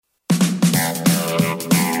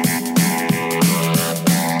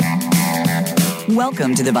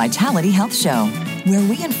Welcome to the Vitality Health Show, where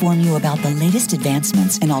we inform you about the latest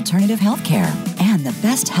advancements in alternative healthcare and the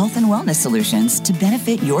best health and wellness solutions to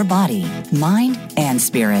benefit your body, mind, and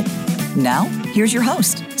spirit. Now, here's your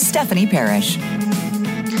host, Stephanie Parrish.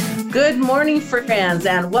 Good morning, friends,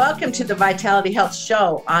 and welcome to the Vitality Health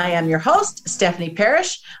Show. I am your host, Stephanie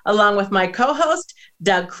Parrish, along with my co-host,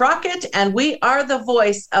 Doug Crockett, and we are the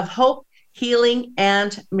voice of hope, healing,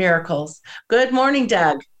 and miracles. Good morning,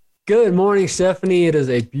 Doug. Good morning, Stephanie. It is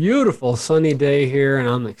a beautiful sunny day here, and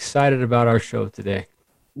I'm excited about our show today.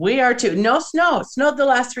 We are too. No snow. It snowed the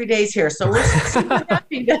last 3 days here, so we're super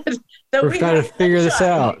happy that we're trying to figure this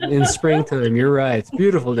out in springtime. You're right. It's a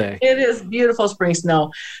beautiful day. It is beautiful spring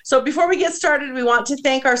snow. So before we get started, we want to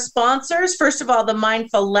thank our sponsors. First of all, the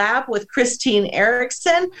Mindful Lab with Christine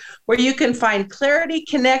Erickson, where you can find clarity,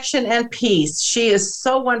 connection, and peace. She is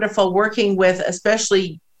so wonderful working with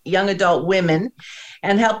especially young adult women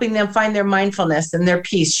and helping them find their mindfulness and their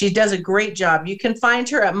peace. She does a great job. You can find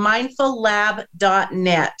her at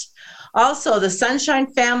mindfullab.net. Also, the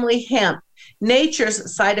Sunshine Family Hemp,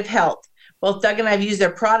 nature's side of health. Both Doug and I have used their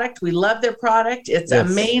product. We love their product. It's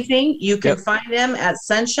amazing. You can find them at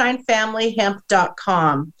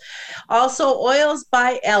sunshinefamilyhemp.com. Also, Oils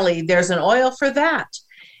by Ellie. There's an oil for that.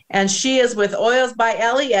 And she is with Oils by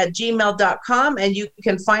Ellie at gmail.com, and you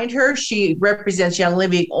can find her. She represents Young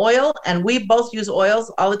Living Oil, and we both use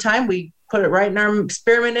oils all the time. We put it right in our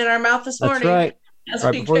spearmint in our mouth this morning. That's right.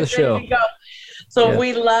 Right before the show. So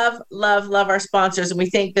we love our sponsors, and we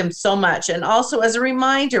thank them so much. And also, as a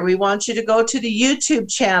reminder, we want you to go to the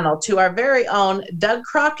YouTube channel, to our very own Doug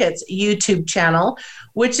Crockett's YouTube channel,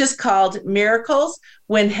 which is called Miracles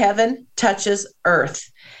When Heaven Touches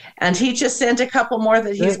Earth. And he just sent a couple more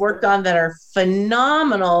that he's worked on that are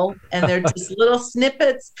phenomenal. And they're just little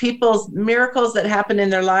snippets, people's miracles that happen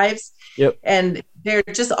in their lives. And they're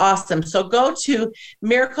just awesome. So go to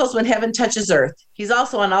Miracles When Heaven Touches Earth. He's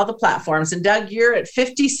also on all the platforms. And Doug, you're at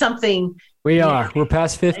 50-something. We are. We're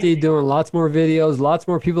past 50, doing lots more videos. Lots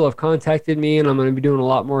more people have contacted me, and I'm going to be doing a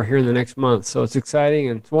lot more here in the next month. So it's exciting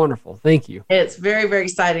and it's wonderful. Thank you. It's very, very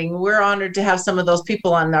exciting. We're honored to have some of those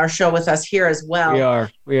people on our show with us here as well.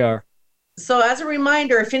 We are. So as a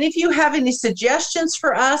reminder, if any of you have any suggestions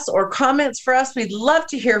for us or comments for us, we'd love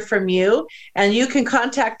to hear from you. And you can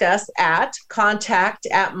contact us at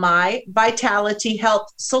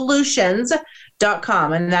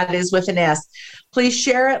contact@myvitalityhealthsolutions.com. And that is with an S. Please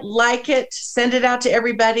share it, like it, send it out to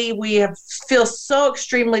everybody. We feel so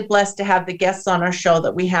extremely blessed to have the guests on our show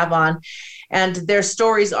that we have on. And their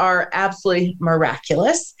stories are absolutely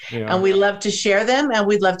miraculous. And we love to share them, and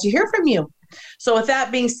we'd love to hear from you. So with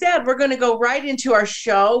that being said, we're going to go right into our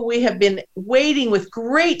show. We have been waiting with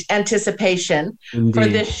great anticipation for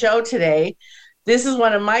this show today. This is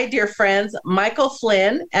one of my dear friends, Michael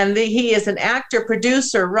Flynn, and he is an actor,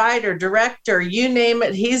 producer, writer, director, you name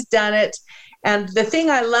it, he's done it. And the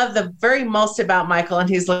thing I love the very most about Michael, and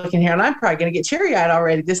he's looking here, and I'm probably going to get teary-eyed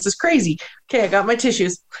already. This is crazy. Okay, I got my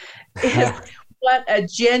tissues. Is what a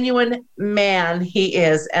genuine man he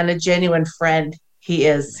is, and a genuine friend he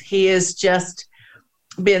is. He is just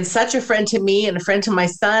been such a friend to me, and a friend to my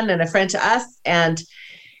son, and a friend to us. And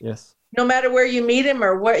no matter where you meet him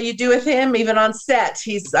or what you do with him, even on set,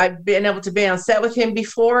 I've been able to be on set with him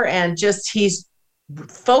before, and just he's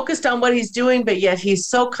focused on what he's doing, but yet he's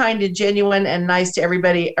so kind and genuine and nice to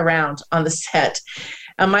everybody around on the set.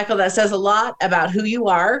 Michael, that says a lot about who you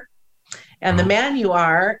are and the man you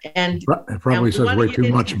are. And it probably says way too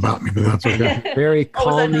much about me, but that's okay. Very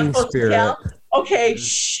calming spirit. Okay,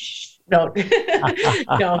 shh. No,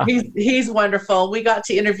 no, he's wonderful. We got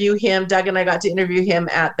to interview him. Doug and I got to interview him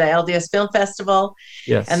at the LDS Film Festival.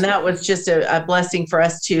 And that was just a blessing for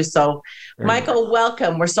us too. So Michael,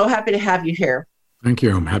 welcome. We're so happy to have you here. Thank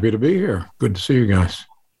you. I'm happy to be here. Good to see you guys.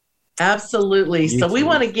 Absolutely. So we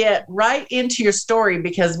want to get right into your story,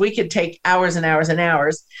 because we could take hours and hours and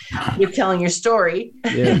hours with telling your story.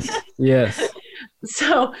 Yes.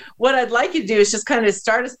 So what I'd like you to do is just kind of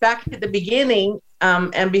start us back at the beginning.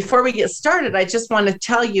 And before we get started, I just want to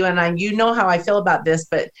tell you, and you know how I feel about this,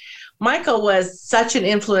 but Michael was such an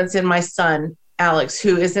influence in my son, Alex,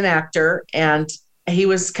 who is an actor, and he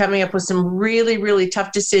was coming up with some really, really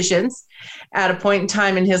tough decisions at a point in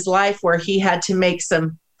time in his life where he had to make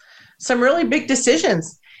some really big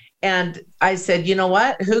decisions. And I said, you know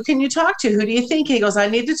what, who can you talk to? Who do you think? He goes, I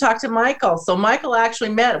need to talk to Michael. So Michael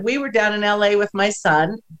actually we were down in LA with my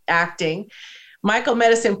son acting. Michael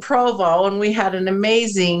met us in Provo, and we had an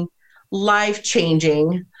amazing,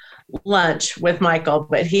 life-changing lunch with Michael.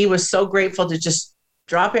 But he was so grateful to just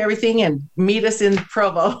drop everything and meet us in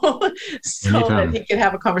Provo so Anytime. that he could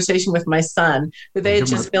have a conversation with my son, who they had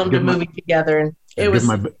just filmed a movie together. And it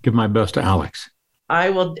was, give my best to Alex. I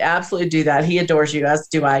will absolutely do that. He adores you, as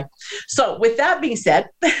do I. So with that being said,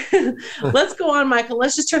 let's go on, Michael.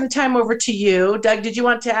 Let's just turn the time over to you. Doug, did you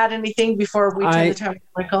want to add anything before we turn the time over to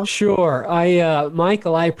Michael? Sure.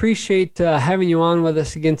 Michael, I appreciate having you on with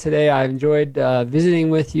us again today. I enjoyed visiting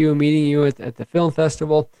with you, meeting you at the film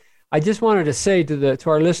festival. I just wanted to say to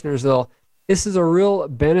our listeners, though, this is a real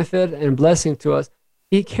benefit and blessing to us.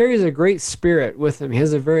 He carries a great spirit with him. He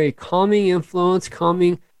has a very calming influence,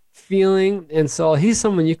 calming feeling, and so he's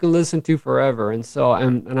someone you can listen to forever. And so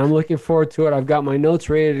I'm looking forward to it. I've got my notes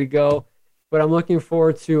ready to go, but I'm looking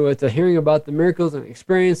forward to hearing about the miracles and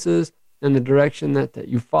experiences and the direction that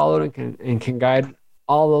you followed and can guide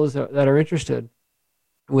all those that are interested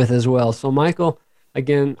with as well. So Michael,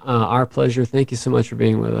 again, our pleasure. Thank you so much for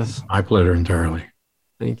being with us. My pleasure entirely.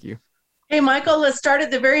 Thank you. Hey, Michael, let's start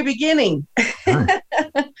at the very beginning. Right.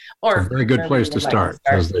 Or a very good place to start,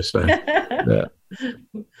 as they say. Yeah.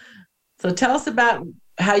 So tell us about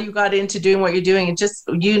how you got into doing what you're doing, and just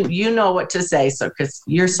you know what to say, so because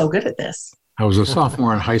you're so good at this. I was a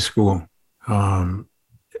sophomore in high school.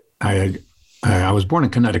 I was born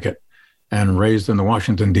in Connecticut and raised in the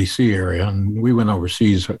Washington, D.C. area, and we went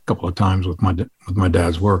overseas a couple of times with my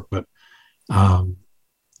dad's work. But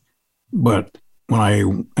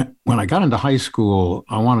when I got into high school,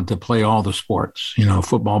 I wanted to play all the sports,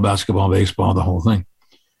 football, basketball, baseball, the whole thing.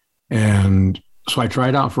 And so I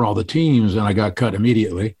tried out for all the teams, and I got cut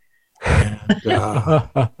immediately,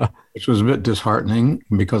 which was a bit disheartening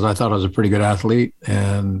because I thought I was a pretty good athlete.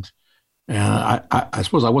 And I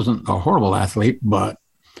suppose I wasn't a horrible athlete, but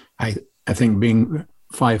I think being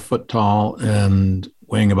 5 foot tall and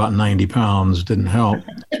weighing about 90 pounds didn't help,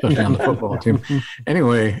 especially on the football team.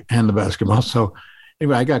 Anyway, and the basketball. So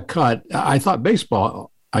anyway, I got cut. I thought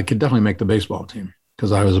baseball, I could definitely make the baseball team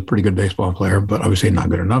because I was a pretty good baseball player, but obviously not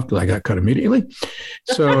good enough because I got cut immediately.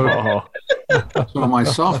 So, so my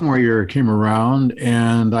sophomore year came around,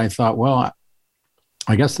 and I thought, well,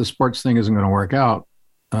 I guess the sports thing isn't going to work out.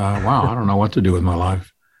 Wow, I don't know what to do with my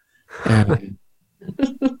life. And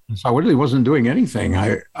so I really wasn't doing anything.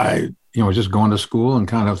 I was just going to school and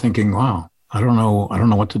kind of thinking, wow, I don't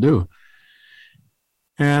know what to do.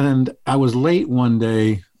 And I was late one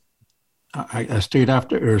day. I stayed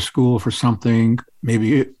after school for something,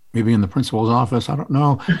 maybe in the principal's office. I don't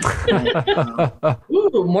know.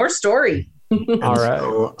 Ooh, more story. All right.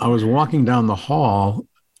 So I was walking down the hall.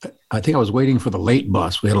 I think I was waiting for the late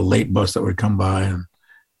bus. We had a late bus that would come by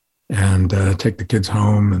and take the kids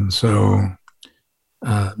home. And so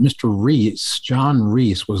Mr. Reese, John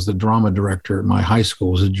Reese, was the drama director at my high school.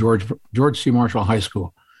 It was at George C. Marshall High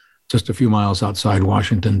School, just a few miles outside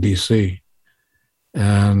Washington, D.C.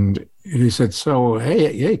 And he said, so,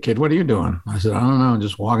 hey, kid, what are you doing? I said, I don't know,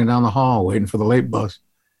 just walking down the hall, waiting for the late bus.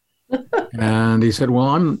 And he said, well,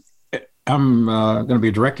 I'm going to be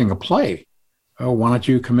directing a play. Oh, why don't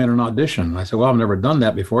you come in and audition? I said, well, I've never done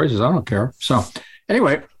that before. He says, I don't care. So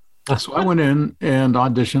anyway, so I went in and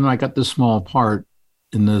auditioned. I got this small part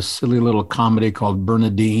in this silly little comedy called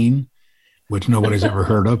Bernadine, which nobody's ever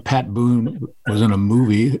heard of. Pat Boone was in a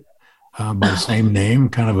movie by the same name,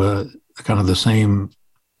 kind of the same,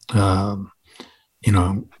 plot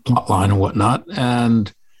line and whatnot.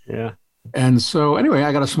 And so anyway,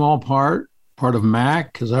 I got a small part of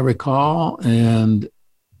Mac, as I recall. And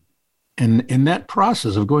in that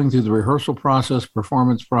process of going through the rehearsal process,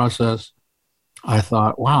 performance process, I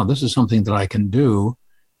thought, wow, this is something that I can do.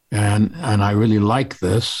 And I really like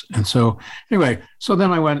this. And so anyway, so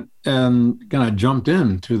then I went and kind of jumped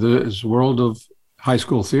into this world of high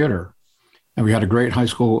school theater. And we had a great high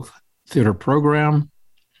school theater program.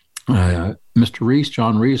 Mr. Reese,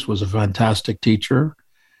 John Reese, was a fantastic teacher,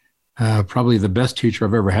 probably the best teacher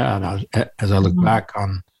I've ever had. As I look back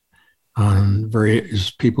on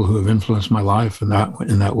various people who have influenced my life in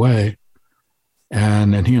that way,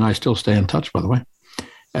 and he and I still stay in touch, by the way.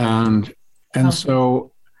 And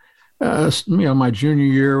so, my junior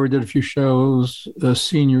year we did a few shows. The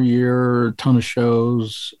senior year, a ton of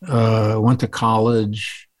shows. Went to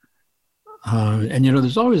college, and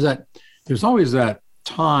there's always that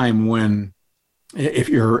time when, if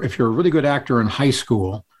you're a really good actor in high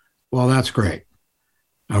school, well, that's great,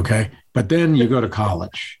 okay. But then you go to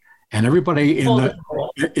college, and everybody in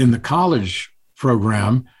the college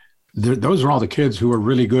program, those are all the kids who are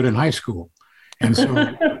really good in high school, and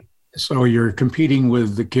so you're competing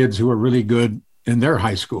with the kids who are really good in their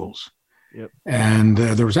high schools. Yep. And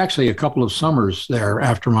there was actually a couple of summers there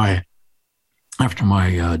after my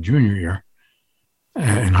junior year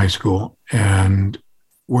in high school, and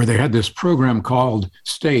where they had this program called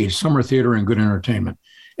Stage, Summer Theater and Good Entertainment.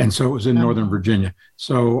 And so it was in Northern Virginia.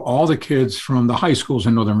 So all the kids from the high schools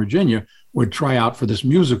in Northern Virginia would try out for this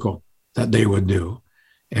musical that they would do.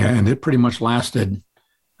 And it pretty much lasted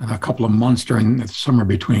a couple of months during the summer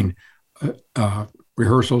between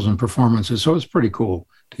rehearsals and performances. So it was pretty cool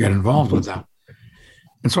to get involved with that.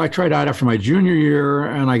 And so I tried out after my junior year,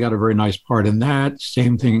 and I got a very nice part in that.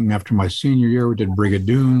 Same thing after my senior year. We did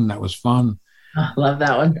Brigadoon. That was fun. I love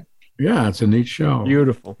that one. Yeah, it's a neat show.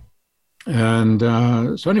 Beautiful. And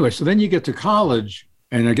so anyway, so then you get to college,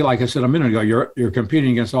 and again, like I said a minute ago, you're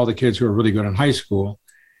competing against all the kids who are really good in high school.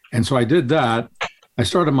 And so I did that. I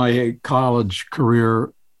started my college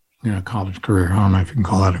career. I don't know if you can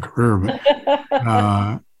call that a career,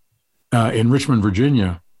 but in Richmond,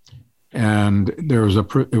 Virginia. And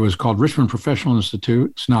it was called Richmond Professional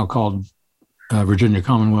Institute. It's now called Virginia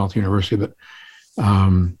Commonwealth University.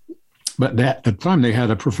 But at the time they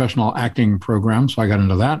had a professional acting program, so I got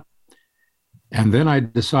into that. And then I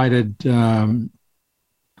decided that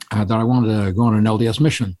I wanted to go on an LDS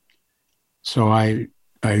mission. So I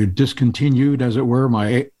discontinued, as it were,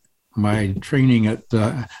 my training at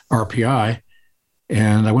RPI,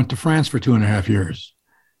 and I went to France for 2.5 years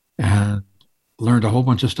and learned a whole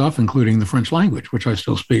bunch of stuff, including the French language, which I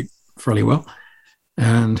still speak fairly well.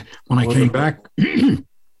 And when I came back,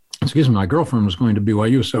 my girlfriend was going to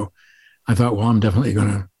BYU, so I thought, well, I'm definitely going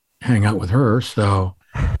to hang out with her. So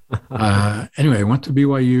anyway, I went to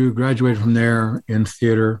BYU, graduated from there in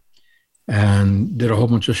theater, and did a whole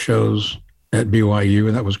bunch of shows at BYU,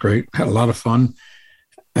 and that was great. Had a lot of fun.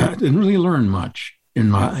 Didn't really learn much in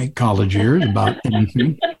my college years about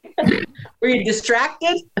anything. Were you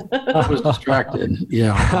distracted? I was distracted.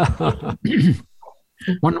 Yeah.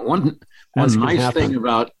 One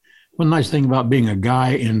nice thing about being a guy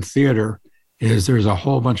in theater is there's a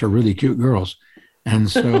whole bunch of really cute girls, and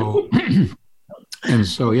so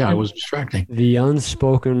yeah, it was distracting. The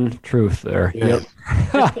unspoken truth there. Yeah.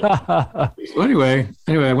 Yep. So anyway,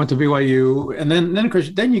 I went to BYU, and then of course,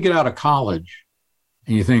 then you get out of college,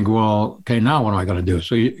 and you think, well, okay, now what am I going to do?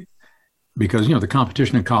 So because the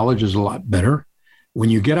competition in college is a lot better. When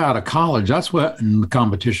you get out of college, that's when the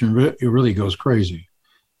competition it really goes crazy,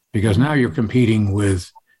 because now you're competing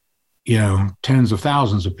with tens of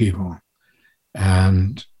thousands of people,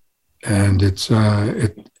 and it's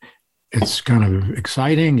kind of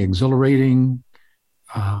exciting, exhilarating,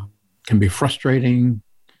 can be frustrating,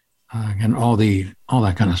 and all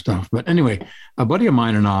that kind of stuff. But anyway, a buddy of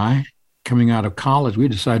mine and I, coming out of college, we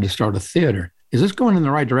decided to start a theater. Is this going in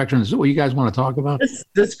the right direction? Is this what you guys want to talk about?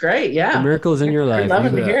 That's great. Yeah. The miracles in your life. I'd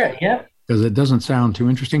love to hear it. Yeah. Because it doesn't sound too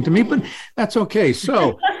interesting to me, but that's okay.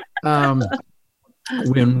 So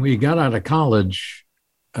when we got out of college,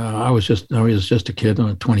 I was just a kid,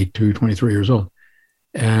 22, 23 years old.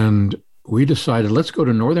 And we decided, let's go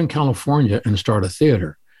to Northern California and start a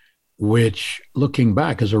theater, which looking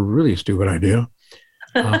back is a really stupid idea.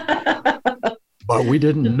 But we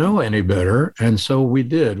didn't know any better. And so we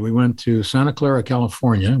did. We went to Santa Clara,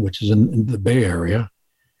 California, which is in the Bay Area.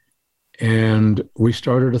 And we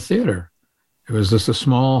started a theater. It was just a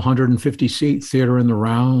small 150-seat theater in the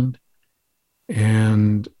Round.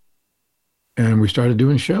 And we started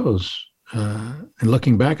doing shows. And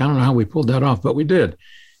looking back, I don't know how we pulled that off, but we did.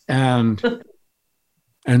 And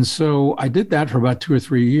so I did that for about 2 or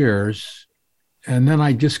 3 years. And then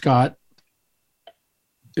I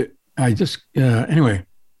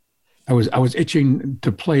was itching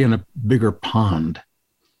to play in a bigger pond.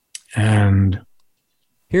 And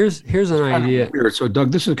here's an idea. Weird. So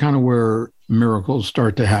Doug, this is kind of where miracles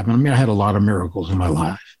start to happen. I mean, I had a lot of miracles in my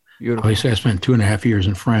life. Beautiful. I spent 2.5 years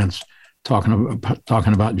in France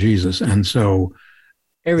talking about Jesus. And so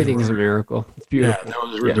everything's a miracle. It's beautiful.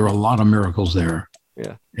 Yeah, there were a lot of miracles there.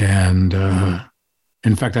 Yeah. And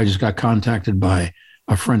in fact, I just got contacted by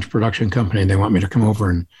a French production company. They want me to come over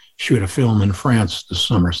and shoot a film in France this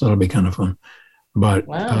summer. So that'll be kind of fun. But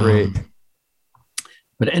wow. Great.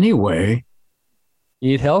 But anyway. You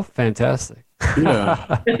need help? Fantastic.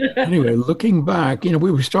 Yeah. Anyway, looking back,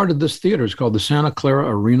 we started this theater. It's called the Santa Clara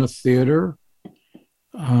Arena Theater.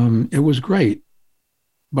 It was great.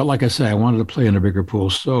 But like I say, I wanted to play in a bigger pool.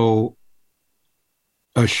 So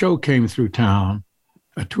a show came through town,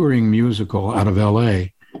 a touring musical out of LA,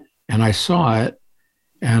 and I saw it.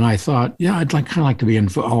 And I thought, yeah, I'd kind of like to be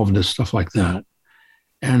involved in stuff like that.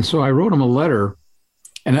 And so I wrote him a letter.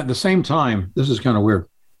 And at the same time, this is kind of weird.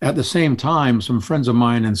 At the same time, some friends of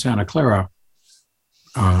mine in Santa Clara,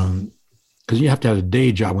 because you have to have a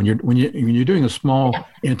day job when you're doing a small,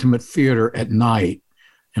 intimate theater at night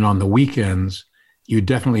and on the weekends, you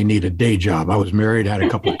definitely need a day job. I was married, had a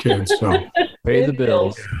couple of kids, so Pay the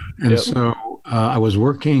bills. and so I was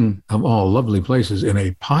working of all lovely places in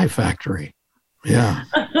a pie factory. Yeah,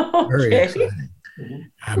 very exciting.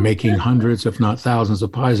 Making hundreds, if not thousands,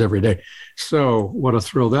 of pies every day. So what a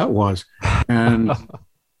thrill that was, and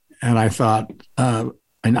I thought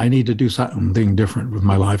I need to do something different with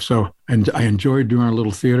my life. So and I enjoyed doing a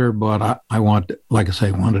little theater, but I wanted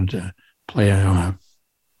to play in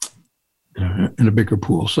a bigger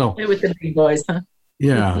pool. So Play with the big boys, huh?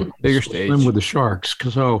 Yeah, bigger stage. Swim with the sharks.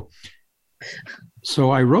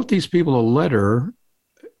 So I wrote these people a letter.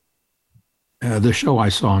 The show I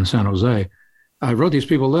saw in San Jose, I wrote these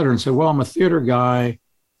people a letter and said, well, I'm a theater guy,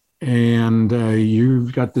 and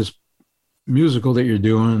you've got this musical that you're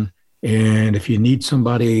doing, and if you need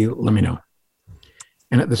somebody, let me know.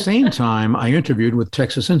 And at the same time, I interviewed with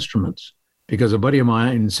Texas Instruments, because a buddy of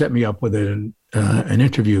mine set me up with an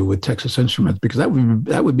interview with Texas Instruments, because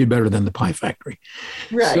that would be better than the Pie Factory.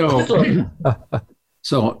 Right.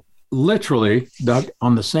 So literally, Doug,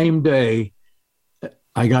 on the same day,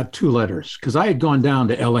 I got 2 letters, because I had gone down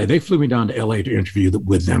to LA. They flew me down to LA to interview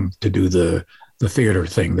with them to do the theater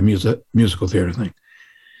thing, the musical theater thing.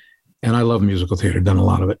 And I love musical theater, done a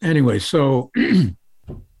lot of it. Anyway, so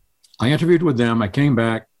I interviewed with them. I came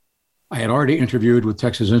back. I had already interviewed with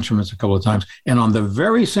Texas Instruments a couple of times. And on the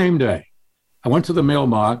very same day, I went to the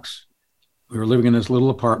mailbox. We were living in this little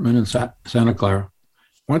apartment in Santa Clara.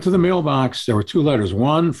 Went to the mailbox. There were 2 letters,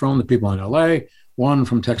 one from the people in LA, one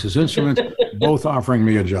from Texas Instruments, both offering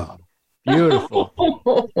me a job. Beautiful.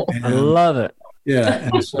 And, I love it. Yeah.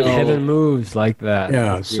 And so, heaven moves like that.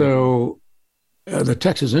 Yeah. So the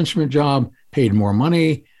Texas Instrument job paid more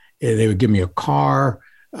money. They would give me a car,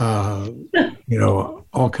 all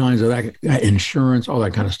kinds of that, insurance, all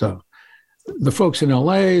that kind of stuff. The folks in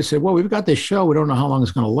LA said, well, we've got this show. We don't know how long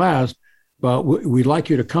it's going to last, but we'd like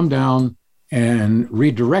you to come down and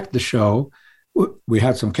redirect the show. We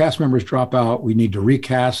had some cast members drop out. We need to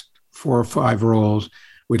recast 4 or 5 roles.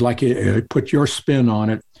 We'd like you to put your spin on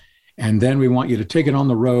it. And then we want you to take it on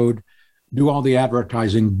the road, do all the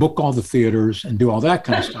advertising, book all the theaters, and do all that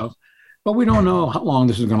kind of stuff. But we don't know how long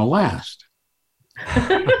this is going to last.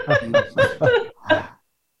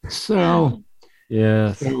 So,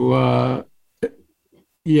 yeah,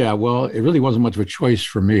 well, it really wasn't much of a choice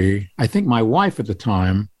for me. I think my wife at the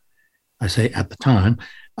time, I say at the time,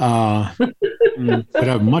 but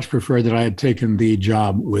I much preferred that I had taken the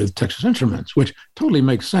job with Texas Instruments, which totally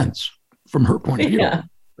makes sense from her point of view. Yeah.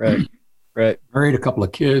 Right. Married, a couple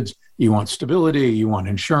of kids. You want stability. You want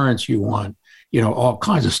insurance. You want, all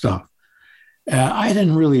kinds of stuff. I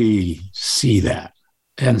didn't really see that.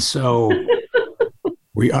 And so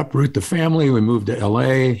we uproot the family. We moved to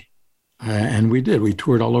LA, and we did. We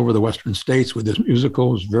toured all over the Western states with this musical.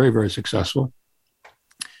 It was very, very successful.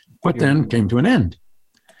 But then came to an end.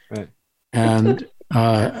 Right. And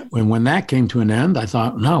when that came to an end, I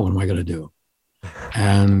thought, no, what am I going to do?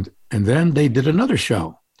 And then they did another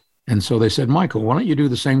show. And so they said, Michael, why don't you do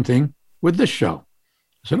the same thing with this show?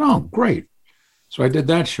 I said, oh, great. So I did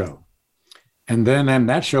that show. And then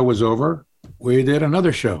that show was over. We did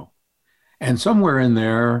another show. And somewhere in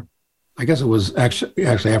there, I guess it was actually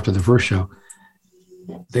after the first show,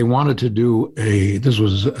 they wanted to do this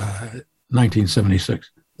was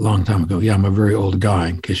 1976, a long time ago. Yeah, I'm a very old guy,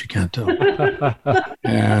 in case you can't tell.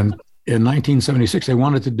 And in 1976, they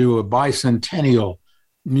wanted to do a bicentennial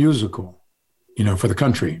musical, for the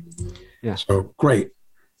country. Yeah. So great.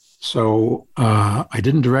 So I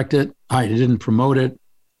didn't direct it. I didn't promote it,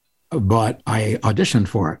 but I auditioned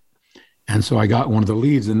for it. And so I got one of the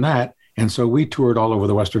leads in that. And so we toured all over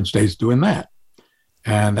the Western states doing that.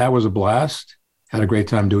 And that was a blast. Had a great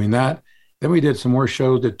time doing that. Then we did some more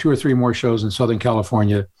shows, did 2 or 3 more shows in Southern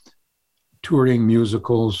California, touring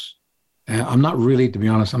musicals. And to be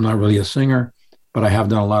honest, I'm not really a singer, but I have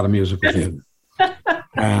done a lot of musical theater.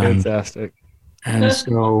 Fantastic. And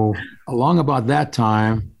so along about that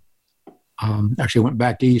time, actually went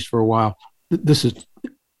back east for a while. Is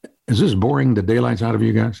this boring the daylights out of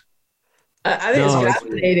you guys? I think it's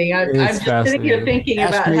fascinating. I'm just sitting here thinking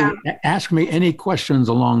ask me any questions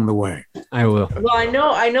along the way. I will. Well,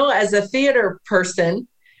 I know as a theater person,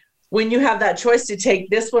 when you have that choice to take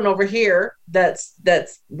this one over here, that's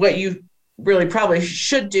what you really probably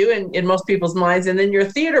should do in most people's minds. And then you're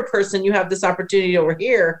a theater person, you have this opportunity over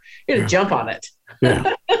here, you're going to jump on it.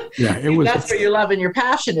 Yeah. That's where your love and your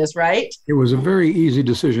passion is, right? It was a very easy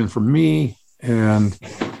decision for me. And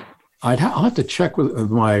I'll have to check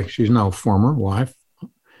with she's now former wife.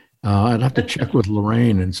 I'd have to check with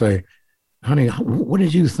Lorraine and say, honey, what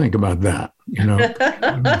did you think about that?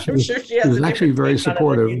 I'm sure she was actually very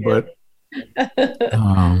supportive, but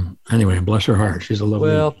Anyway, bless her heart. She's a lovely.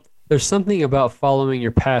 Well, there's something about following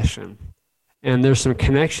your passion. And there's some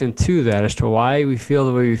connection to that as to why we feel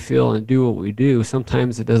the way we feel and do what we do.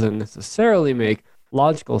 Sometimes it doesn't necessarily make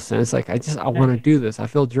logical sense. Like, I want to do this. I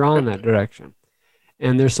feel drawn in that direction.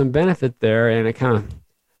 And there's some benefit there. And it kind of,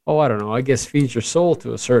 I don't know, I guess feeds your soul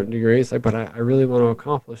to a certain degree. It's like, but I really want to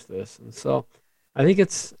accomplish this. And so I think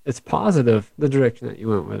it's positive, the direction that you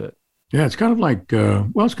went with it. Yeah, it's kind of like, it's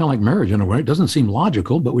kind of like marriage in a way. It doesn't seem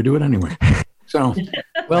logical, but we do it anyway. So,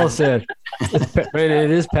 well said.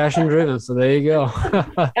 It is passion driven. So there you go.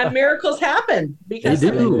 And miracles happen because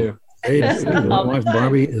they do. They do. My wife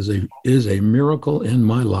Barbie is a miracle in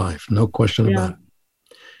my life, no question about it.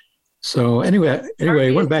 So anyway,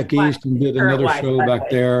 went back east and did another show back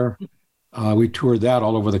there. We toured that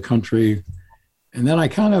all over the country, and then I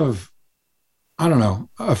don't know.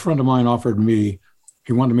 A friend of mine offered me.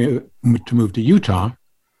 He wanted me to move to Utah,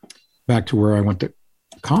 back to where I went to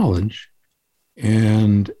college.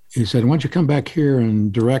 And he said, why don't you come back here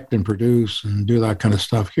and direct and produce and do that kind of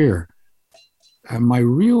stuff here? And I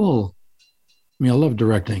love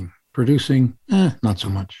directing. Producing, not so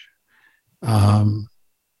much. But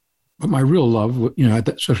my real love,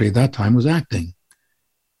 especially at that time, was acting.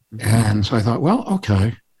 And so I thought, well,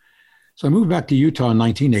 okay. So I moved back to Utah in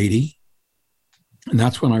 1980. And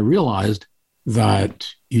that's when I realized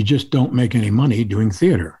that you just don't make any money doing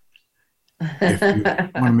theater. If you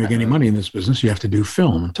want to make any money in this business, you have to do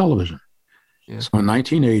film and television. Yeah. So in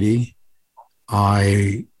 1980,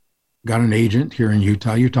 I got an agent here in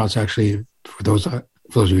Utah. Utah's actually, for those of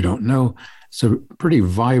you who don't know, it's a pretty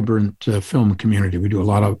vibrant film community. We do a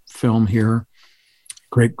lot of film here,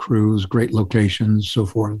 great crews, great locations, so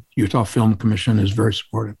forth. Utah Film Commission is very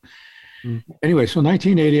supportive. Anyway, so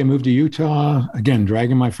 1980, I moved to Utah, again,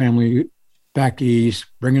 dragging my family back east,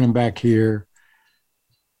 bringing them back here.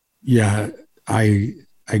 Yeah, I'm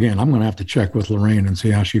going to have to check with Lorraine and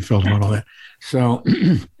see how she felt about all that. So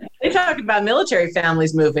they talk about military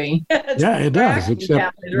families moving. Yeah, it does.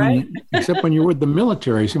 Except when you're with the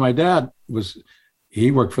military. See, my dad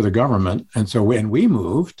he worked for the government. And so when we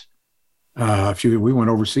moved, we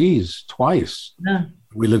went overseas twice. Yeah.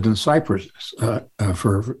 We lived in Cyprus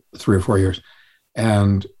for 3 or 4 years.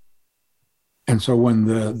 And so when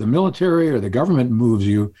the military or the government moves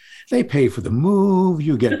you, they pay for the move,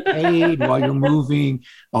 you get paid while you're moving,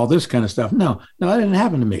 all this kind of stuff. No, that didn't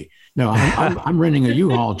happen to me. No, I'm renting a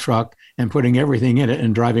U-Haul truck and putting everything in it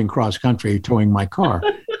and driving cross country, towing my car.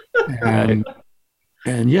 And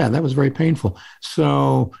yeah, that was very painful.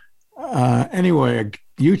 So anyway,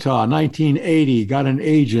 Utah, 1980, got an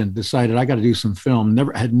agent, decided I got to do some film.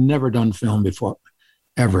 Had never done film before,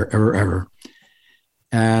 ever.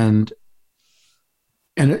 And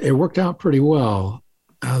it worked out pretty well.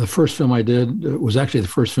 The first film I did was actually the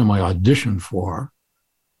first film I auditioned for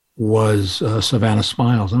was Savannah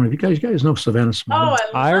Smiles. I don't know if you guys know Savannah Smiles.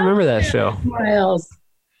 Oh, I remember that show. Smiles.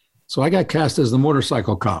 So I got cast as the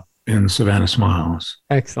motorcycle cop in Savannah Smiles.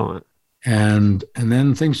 Excellent. And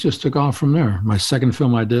then things just took off from there. My second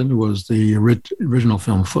film I did was the original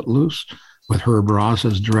film Footloose with Herb Ross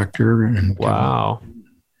as director and wow,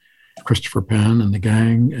 Christopher Penn and the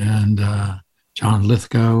gang and John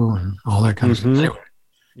Lithgow and all that kind of stuff. Anyway,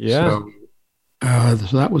 yeah.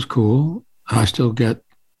 So that was cool. I still get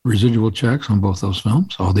residual checks on both those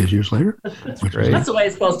films all these years later. That's great. That's the way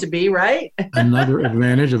it's supposed to be, right? Another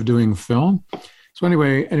advantage of doing film. So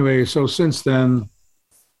anyway, so since then,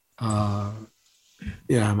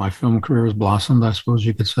 my film career has blossomed, I suppose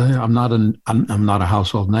you could say. I'm not a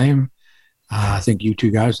household name. I think you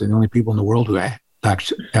two guys are the only people in the world who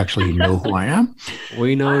actually know who I am.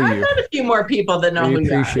 We know you. I've met a few more people that know who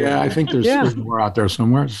you are. Yeah, I think there's more out there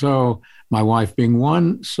somewhere. So my wife being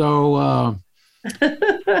one. So,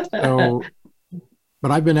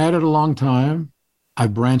 but I've been at it a long time. I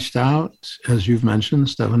branched out, as you've mentioned,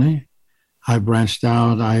 Stephanie. I branched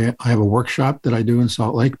out. I have a workshop that I do in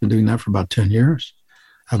Salt Lake. Been doing that for about 10 years.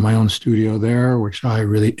 I have my own studio there, which I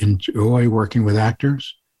really enjoy working with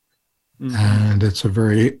actors. Mm-hmm. And it's a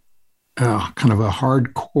very kind of a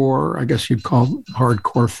hardcore, I guess you'd call it,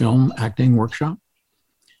 hardcore film acting workshop.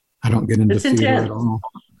 I don't get into theater at all.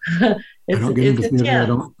 I don't get into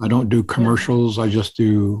theater. I don't do commercials. I just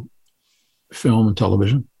do film and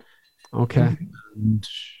television. Okay.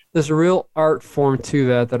 There's a real art form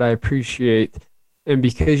to that I appreciate. And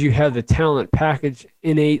because you have the talent package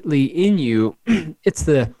innately in you, it's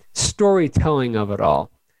the storytelling of it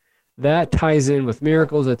all. That ties in with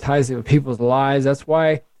miracles. It ties in with people's lives. That's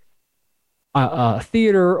why a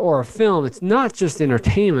theater or a film, it's not just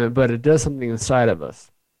entertainment, but it does something inside of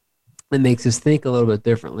us. It makes us think a little bit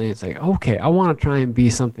differently. It's like, okay, I want to try and be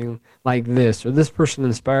something like this, or this person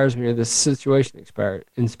inspires me, or this situation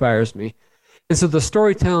inspires me. And so the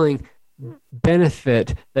storytelling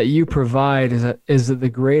benefit that you provide is the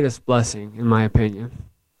greatest blessing, in my opinion.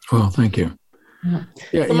 Well, thank you.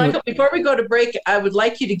 Yeah, so Michael, before we go to break, I would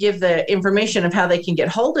like you to give the information of how they can get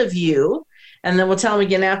hold of you, and then we'll tell them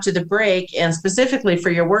again after the break, and specifically for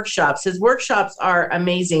your workshops. His workshops are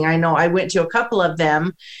amazing. I know I went to a couple of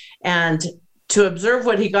them, and to observe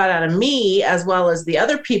what he got out of me, as well as the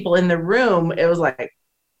other people in the room, it was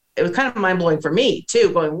kind of mind-blowing for me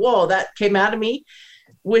too, going, whoa, that came out of me,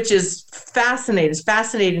 which is fascinating. It's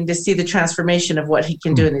fascinating to see the transformation of what he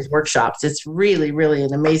can do in these workshops. It's really, really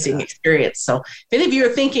an amazing experience. So if any of you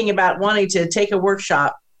are thinking about wanting to take a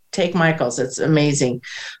workshop, take Michael's. It's amazing.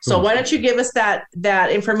 So why don't you give us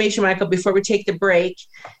that information, Michael, before we take the break,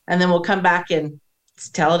 and then we'll come back and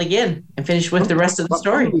tell it again and finish with the rest of the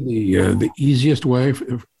story. The easiest way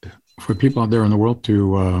for people out there in the world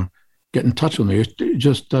to get in touch with me is to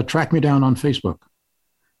just track me down on Facebook.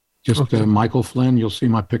 Just Michael Flynn, you'll see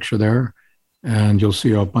my picture there, and you'll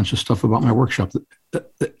see a bunch of stuff about my workshop.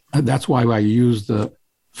 That's why I use the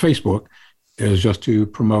Facebook, is just to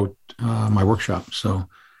promote my workshop,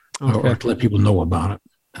 or to let people know about it.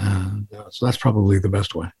 And so that's probably the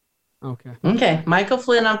best way. Okay. Michael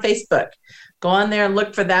Flynn on Facebook. Go on there and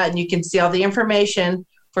look for that, and you can see all the information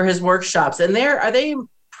for his workshops. And are they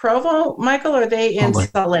Provo, Michael, or are they in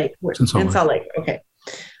Salt Lake? In Salt Lake.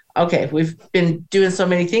 Okay. We've been doing so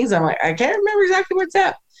many things. I'm like, I can't remember exactly what's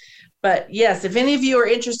at. But yes, if any of you are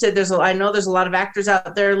interested, I know there's a lot of actors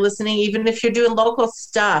out there listening, even if you're doing local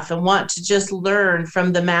stuff and want to just learn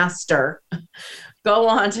from the master, go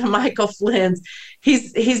on to Michael Flynn's.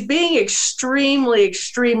 He's being extremely,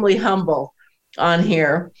 extremely humble on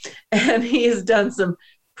here, and he has done some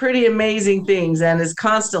pretty amazing things and is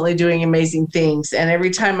constantly doing amazing things. And every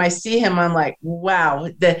time I see him, I'm like, wow.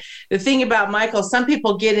 The thing about Michael, some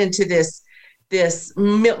people get into this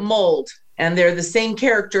mold, and they're the same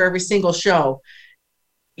character every single show.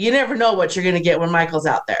 You never know what you're going to get when Michael's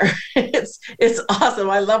out there. It's awesome.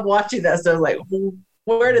 I love watching that. So I was like,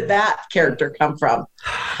 where did that character come from?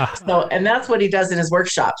 And that's what he does in his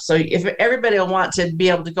workshops. So if everybody will want to be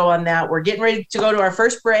able to go on that, we're getting ready to go to our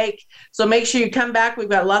first break. So make sure you come back. We've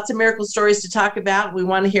got lots of miracle stories to talk about. We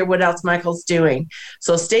want to hear what else Michael's doing.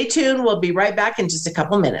 So stay tuned. We'll be right back in just a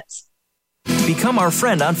couple minutes. Become our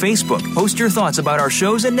friend on Facebook. Post your thoughts about our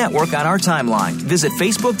shows and network on our timeline. Visit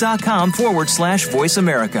Facebook.com/Voice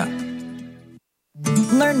America.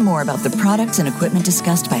 Learn more about the products and equipment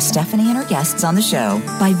discussed by Stephanie and her guests on the show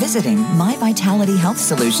by visiting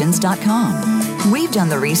myvitalityhealthsolutions.com. We've done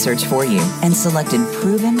the research for you and selected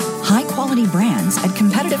proven, high-quality brands at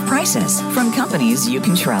competitive prices from companies you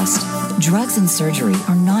can trust. Drugs and surgery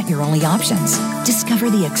are not your only options.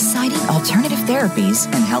 Discover the exciting alternative therapies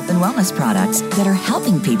and health and wellness products that are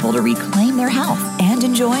helping people to reclaim their health and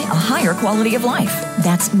enjoy a higher quality of life.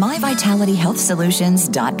 That's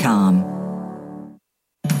myvitalityhealthsolutions.com.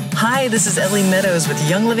 Hi, this is Ellie Meadows with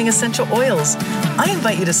Young Living Essential Oils. I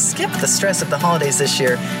invite you to skip the stress of the holidays this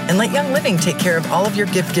year and let Young Living take care of all of your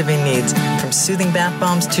gift-giving needs, from soothing bath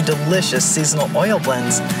bombs to delicious seasonal oil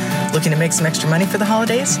blends. Looking to make some extra money for the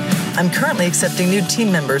holidays? I'm currently accepting new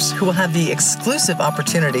team members who will have the exclusive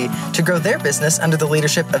opportunity to grow their business under the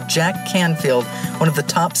leadership of Jack Canfield, one of the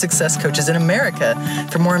top success coaches in America.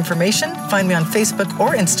 For more information, find me on Facebook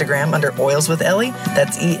or Instagram under Oils with Ellie,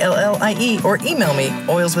 that's ELLIE, or email me,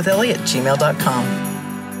 oilswithellie@gmail.com.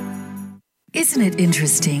 Isn't it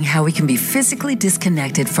interesting how we can be physically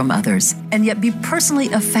disconnected from others and yet be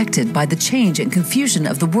personally affected by the change and confusion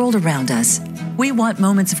of the world around us? We want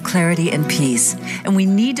moments of clarity and peace, and we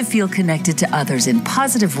need to feel connected to others in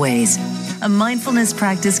positive ways. A mindfulness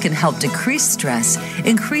practice can help decrease stress,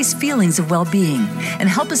 increase feelings of well-being, and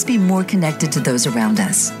help us be more connected to those around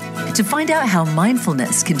us. To find out how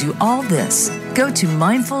mindfulness can do all this, go to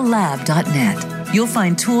mindfullab.net. You'll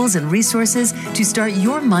find tools and resources to start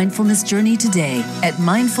your mindfulness journey today at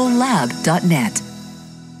mindfullab.net.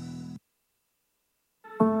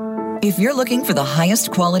 If you're looking for the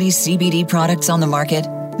highest quality CBD products on the market,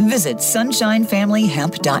 visit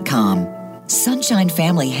sunshinefamilyhemp.com. Sunshine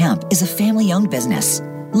Family Hemp is a family-owned business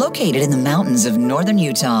located in the mountains of northern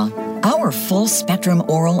Utah. Our full-spectrum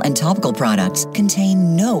oral and topical products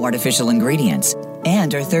contain no artificial ingredients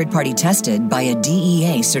and are third-party tested by a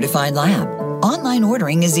DEA-certified lab. Online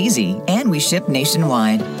ordering is easy, and we ship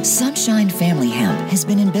nationwide. Sunshine Family Hemp has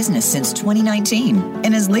been in business since 2019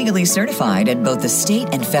 and is legally certified at both the state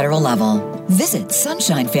and federal level. Visit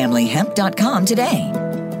sunshinefamilyhemp.com today.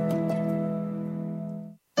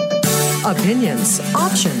 Opinions,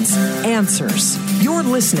 options, answers. You're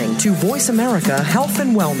listening to Voice America Health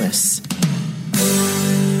and Wellness.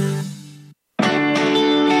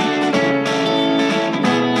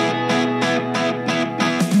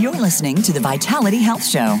 You're listening to the Vitality Health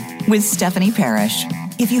Show with Stephanie Parrish.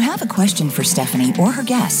 If you have a question for Stephanie or her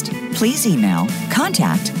guest, please email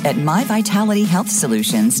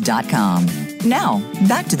contact@myvitalityhealthsolutions.com. Now,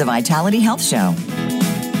 back to the Vitality Health Show.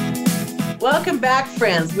 Welcome back,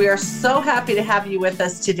 friends. We are so happy to have you with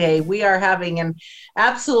us today. We are having an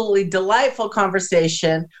absolutely delightful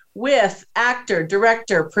conversation with actor,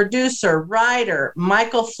 director, producer, writer,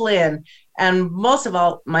 Michael Flynn, and most of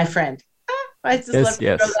all, my friend. I just love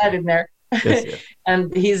to throw that in there. Yes.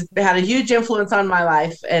 And he's had a huge influence on my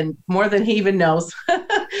life, and more than he even knows.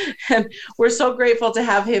 And we're so grateful to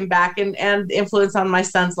have him back, and influence on my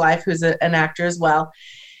son's life, who's an actor as well.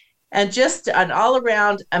 And just an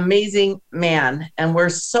all-around amazing man. And we're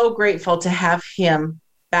so grateful to have him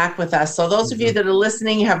back with us. So those of you that are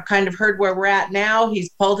listening have kind of heard where we're at now.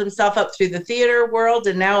 He's pulled himself up through the theater world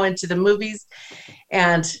and now into the movies.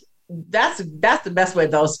 And that's the best way,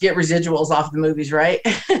 though, is to get residuals off the movies, right?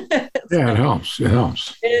 Yeah, it helps.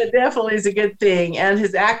 It definitely is a good thing. And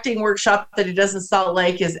his acting workshop that he does in Salt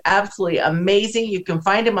Lake is absolutely amazing. You can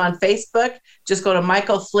find him on Facebook. Just go to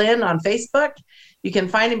Michael Flynn on Facebook. You can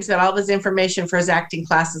find him. He's got all of his information for his acting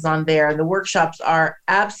classes on there. And the workshops are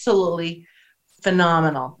absolutely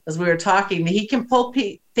phenomenal. As we were talking, he can pull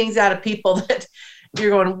things out of people that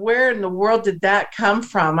you're going, where in the world did that come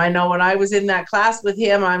from? I know when I was in that class with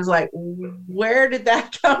him, I was like, where did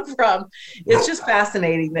that come from? It's just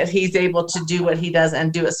fascinating that he's able to do what he does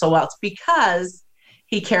and do it so well. It's because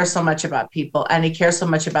he cares so much about people and he cares so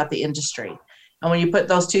much about the industry. And when you put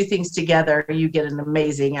those two things together, you get an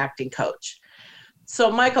amazing acting coach. So,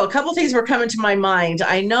 Michael, a couple of things were coming to my mind.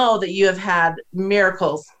 I know that you have had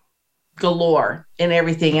miracles galore in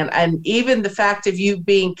everything. And even the fact of you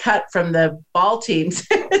being cut from the ball teams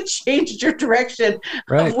changed your direction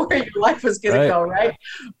of where your life was going to go, right?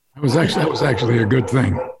 That was actually a good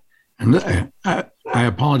thing. And I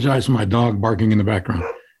apologize for my dog barking in the background.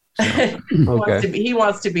 So, he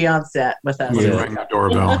wants to be on set with us. He rang the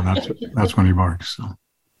doorbell, and that's when he barks. So.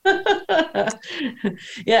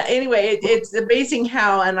 Yeah, anyway, it's amazing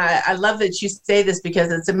how, and I love that you say this,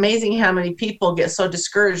 because it's amazing how many people get so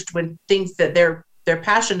discouraged when things that they're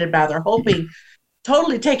passionate about, they're hoping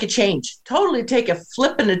totally take a change, totally take a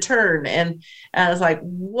flip and a turn. And it's like,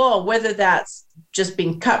 whoa, whether that's just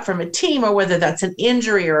being cut from a team or whether that's an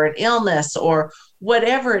injury or an illness or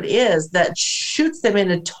whatever it is that shoots them in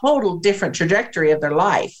a total different trajectory of their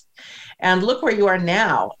life. And look where you are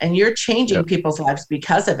now, and you're changing people's lives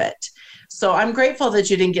because of it. So I'm grateful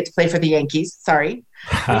that you didn't get to play for the Yankees. Sorry.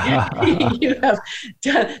 You have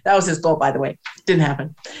done, that was his goal, by the way. Didn't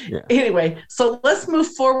happen. Yeah. Anyway, so let's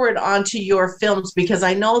move forward onto your films, because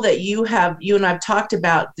I know that you and I've talked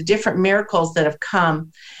about the different miracles that have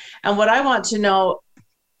come. And what I want to know,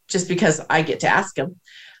 just because I get to ask them,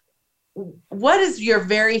 what is your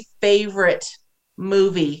very favorite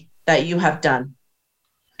movie that you have done?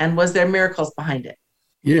 And was there miracles behind it?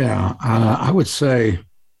 Yeah, I would say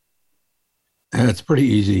it's a pretty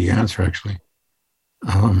easy answer, actually.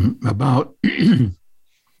 About 10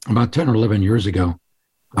 or 11 years ago,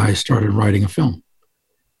 I started writing a film.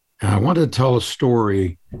 And I wanted to tell a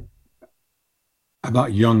story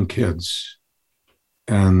about young kids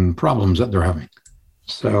and problems that they're having.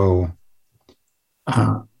 So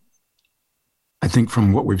I think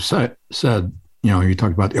from what we've said, you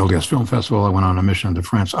talked about the LDS Film Festival. I went on a mission to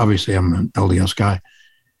France. Obviously, I'm an LDS guy.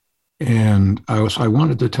 And I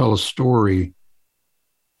wanted to tell a story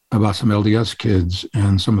about some LDS kids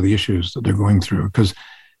and some of the issues that they're going through. Because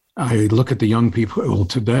I look at the young people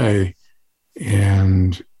today,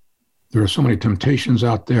 and there are so many temptations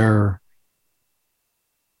out there.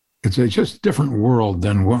 It's just a different world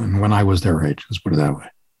than when I was their age, let's put it that way.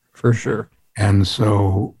 For sure. And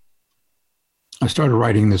so I started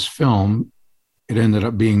writing this film. It ended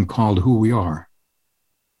up being called Who We Are.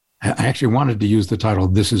 I actually wanted to use the title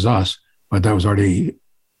This Is Us, but that was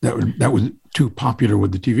too popular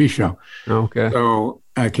with the TV show. Okay. So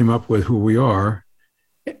I came up with Who We Are,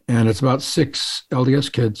 and it's about 6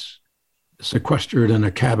 LDS kids sequestered in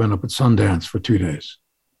a cabin up at Sundance for 2 days.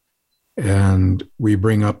 And we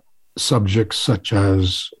bring up subjects such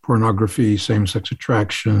as pornography, same-sex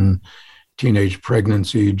attraction, teenage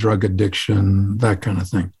pregnancy, drug addiction, that kind of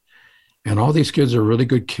thing. And all these kids are really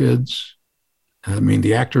good kids. I mean,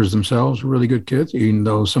 the actors themselves were really good kids, even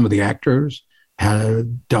though some of the actors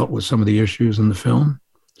had dealt with some of the issues in the film.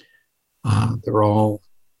 They're all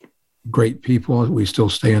great people. We still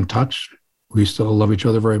stay in touch. We still love each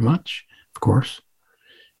other very much. course.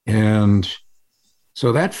 And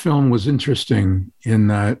so that film was interesting in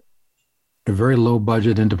that a very low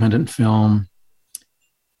budget independent film.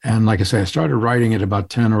 And like I say, I started writing it about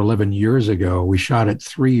 10 or 11 years ago. We shot it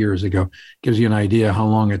 3 years ago. Gives you an idea how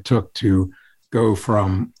long it took to go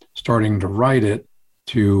from starting to write it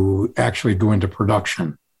to actually go into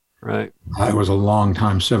production. Right. It was a long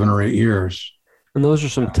time, 7 or 8 years. And those are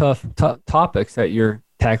some tough topics that you're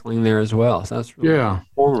tackling there as well. So that's really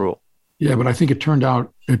formidable. Yeah, but I think it turned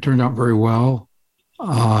out very well.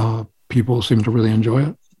 People seem to really enjoy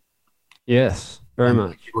it. Yes, very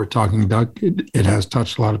much. We're talking, Doug, it has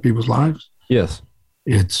touched a lot of people's lives. Yes.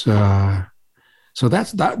 It's so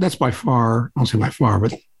that's by far, I don't say by far,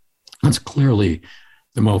 but that's clearly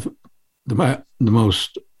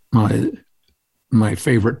my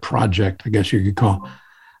favorite project, I guess you could call.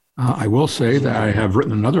 I will say that I have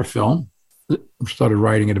written another film. Started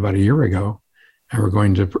writing it about a year ago, and we're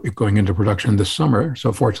going into production this summer.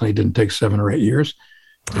 So fortunately, it didn't take 7 or 8 years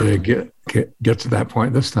to get to that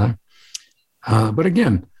point this time. But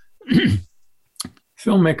again,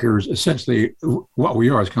 filmmakers, essentially, what we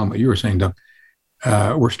are is kind of what you were saying, Doug.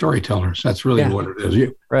 We're storytellers. That's really what it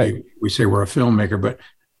is. Right. We say we're a filmmaker, but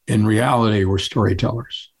in reality, we're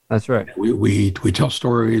storytellers. That's right. We tell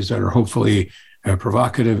stories that are hopefully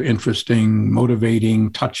provocative, interesting,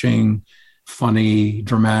 motivating, touching, funny,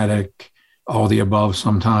 dramatic, all the above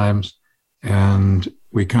sometimes. And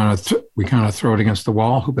we kind of throw it against the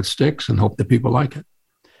wall, hope it sticks, and hope that people like it.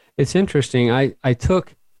 It's interesting. I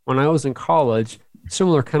took, when I was in college,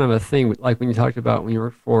 similar kind of a thing, like when you talked about when you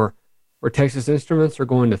worked for Texas Instruments or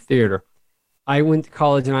going to theater. I went to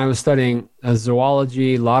college and I was studying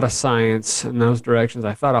zoology, a lot of science, and those directions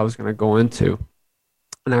I thought I was going to go into.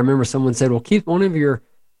 And I remember someone said, well, keep one of your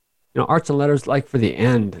arts and letters like for the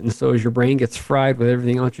end. And so as your brain gets fried with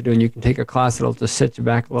everything else you're doing, you can take a class that'll just set you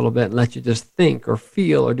back a little bit and let you just think or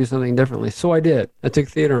feel or do something differently. So I did. I took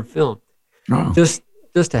theater and film just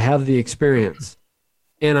to have the experience.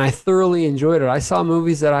 And I thoroughly enjoyed it. I saw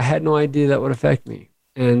movies that I had no idea that would affect me.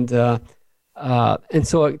 And so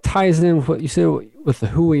it ties in with what you said with the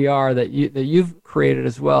Who We Are that you've created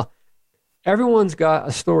as well. Everyone's got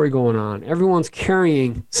a story going on. Everyone's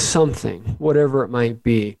carrying something, whatever it might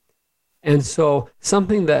be. And so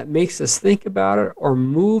something that makes us think about it or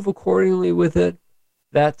move accordingly with it,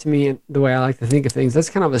 that to me, the way I like to think of things, that's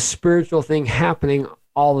kind of a spiritual thing happening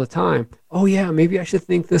all the time. Oh yeah, maybe I should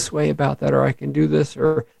think this way about that, or I can do this,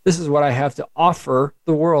 or this is what I have to offer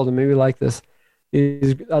the world, and maybe like this.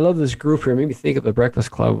 I love this group here. It made me think of the Breakfast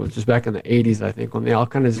Club, which was back in the 80s, I think, when they all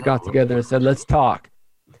kind of just got together and said, let's talk.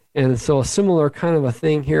 And so a similar kind of a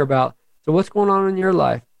thing here about, so what's going on in your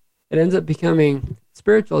life? It ends up becoming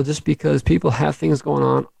spiritual just because people have things going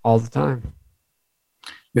on all the time.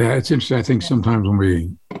 Yeah, it's interesting. I think sometimes when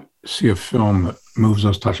we see a film that moves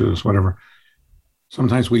us, touches us, whatever,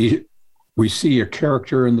 sometimes we see a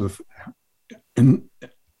character in the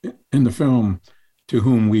film to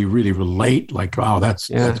whom we really relate, like, wow, that's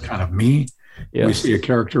kind of me. Yes. We see a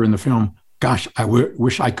character in the film, gosh, I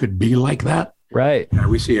wish I could be like that. Right.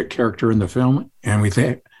 We see a character in the film and we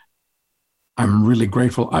think, I'm really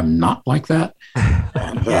grateful I'm not like that.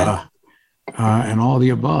 And all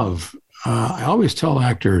the above. I always tell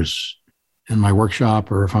actors in my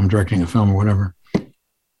workshop, or if I'm directing a film or whatever,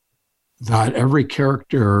 that every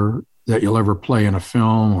character that you'll ever play in a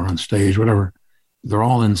film or on stage, whatever, they're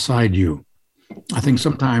all inside you. I think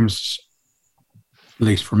sometimes, at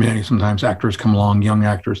least for me, sometimes actors come along, young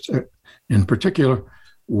actors in particular,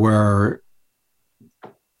 where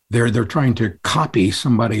they're trying to copy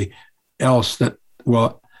somebody else that,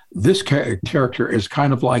 well, this character is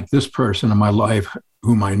kind of like this person in my life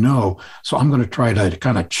whom I know, so I'm going to try to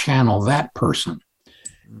kind of channel that person.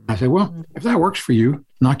 I say, well, if that works for you,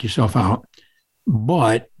 knock yourself out.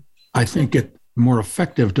 But I think it's more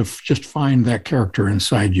effective to just find that character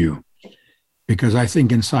inside you. Because I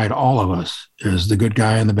think inside all of us is the good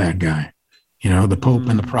guy and the bad guy, the Pope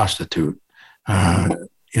and the prostitute, the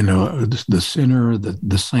sinner,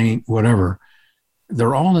 the saint, whatever.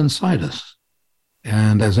 They're all inside us.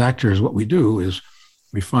 And as actors, what we do is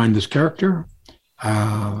we find this character,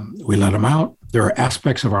 we let him out. There are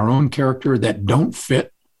aspects of our own character that don't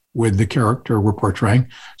fit with the character we're portraying.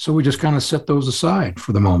 So we just kind of set those aside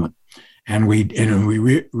for the moment. And we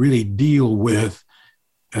really deal with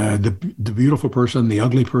the beautiful person, the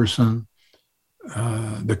ugly person,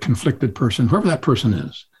 the conflicted person, whoever that person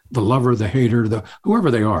is, the lover, the hater, whoever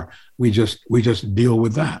they are. We just deal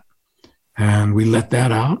with that, and we let it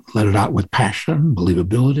out with passion,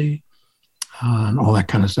 believability, and all that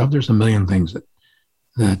kind of stuff. There's a million things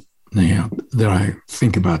that I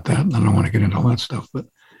think about that. I don't want to get into all that stuff, but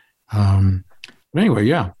But anyway,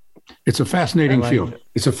 yeah, it's a fascinating field. It.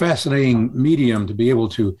 It's a fascinating medium to be able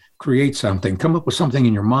to create something, come up with something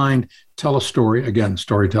in your mind, tell a story. Again,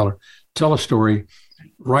 storyteller, tell a story,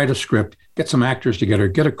 write a script, get some actors together,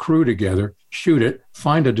 get a crew together, shoot it,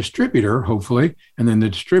 find a distributor, hopefully, and then the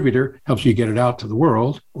distributor helps you get it out to the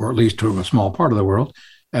world, or at least to a small part of the world.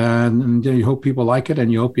 And you hope people like it,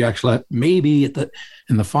 and you hope you actually maybe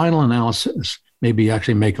in the final analysis, maybe you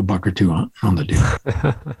actually make a buck or two on the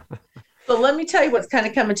deal. So let me tell you what's kind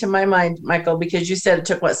of coming to my mind, Michael, because you said it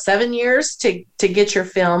took 7 years to get your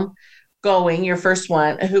film going, your first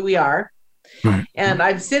one, Who We Are. Right. And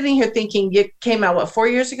I'm sitting here thinking it came out, 4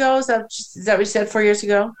 years ago? Is that what you said, 4 years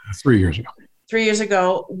ago? 3 years ago. 3 years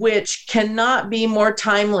ago, which cannot be more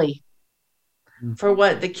timely for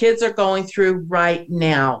what the kids are going through right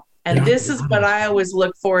now. And this is what I always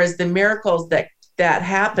look for, is the miracles that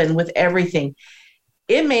happen with everything.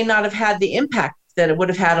 It may not have had the impact that it would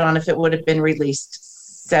have had on if it would have been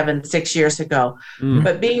released 6 years ago.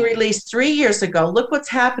 But being released 3 years ago, look what's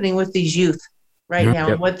happening with these youth right now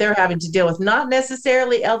and what they're having to deal with. Not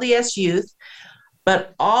necessarily LDS youth,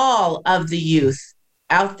 but all of the youth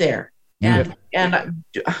out there. And I'm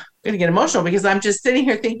going to get emotional because I'm just sitting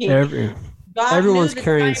here thinking, everyone's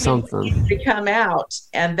carrying something to come out.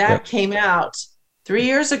 And that came out 3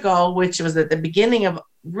 years ago, which was at the beginning of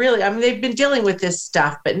really, I mean, they've been dealing with this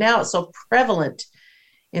stuff, but now it's so prevalent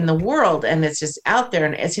in the world and it's just out there.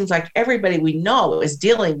 And it seems like everybody we know is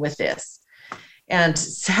dealing with this. And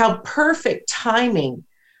how perfect timing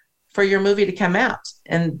for your movie to come out.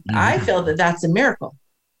 And I feel that that's a miracle.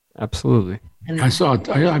 Absolutely. And I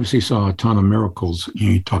obviously saw a ton of miracles.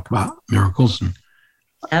 You talk about miracles. And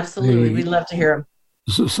absolutely. We'd love to hear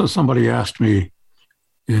them. So somebody asked me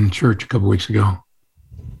in church a couple of weeks ago,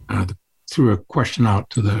 threw a question out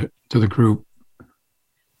to the group.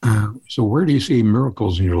 So where do you see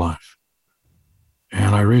miracles in your life?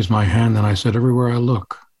 And I raised my hand and I said, everywhere I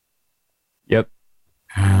look. Yep.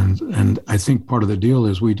 And I think part of the deal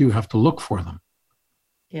is we do have to look for them.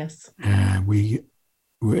 Yes. And we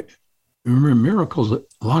remember, miracles a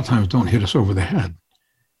lot of times don't hit us over the head.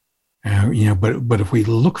 But if we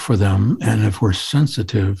look for them, and if we're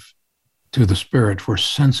sensitive to the Spirit, we're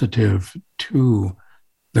sensitive to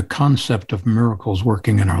the concept of miracles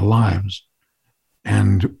working in our lives.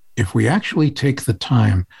 And if we actually take the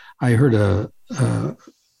time, I heard a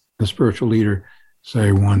spiritual leader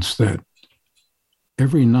say once that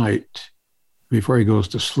every night before he goes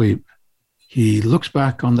to sleep, he looks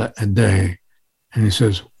back on a day and he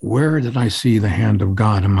says, where did I see the hand of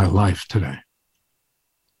God in my life today?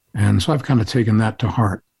 And so I've kind of taken that to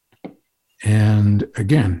heart. And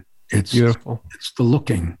again, it's beautiful. It's the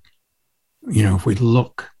looking. If we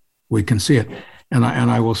look, we can see it. And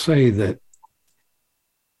I will say that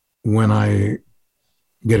when I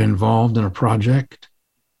get involved in a project,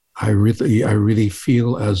 I really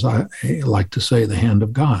feel, as I like to say, the hand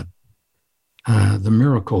of God, the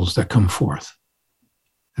miracles that come forth.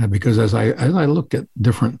 Because as I look at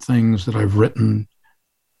different things that I've written,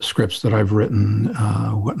 scripts that I've written,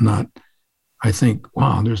 whatnot, I think,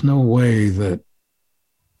 wow, there's no way that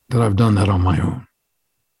I've done that on my own.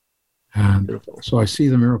 And so I see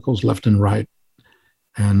the miracles left and right.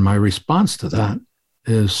 And my response to that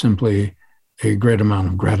is simply a great amount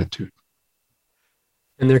of gratitude.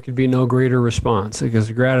 And there could be no greater response,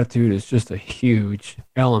 because gratitude is just a huge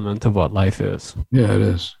element of what life is. Yeah, it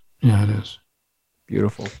is. Yeah, it is.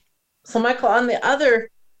 Beautiful. So, Michael, on the other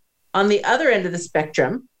end of the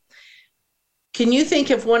spectrum, can you think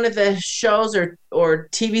of one of the shows or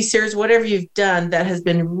TV series, whatever you've done, that has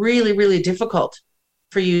been really, really difficult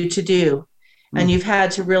for you to do, and you've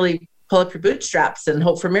had to really pull up your bootstraps and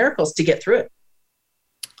hope for miracles to get through it?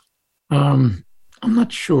 I'm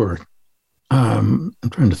not sure. I'm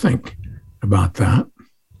trying to think about that.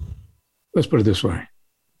 Let's put it this way.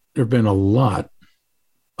 There have been a lot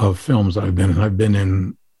of films that I've been in. I've been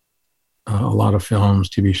in a lot of films,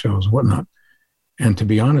 TV shows, whatnot. And to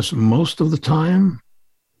be honest, most of the time,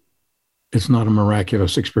 it's not a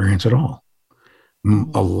miraculous experience at all.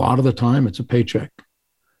 A lot of the time, it's a paycheck.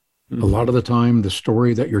 A lot of the time, the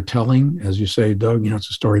story that you're telling, as you say, Doug, it's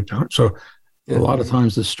a storyteller. So a lot of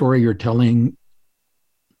times the story you're telling,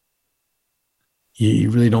 you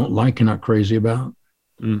really don't like, you're not crazy about.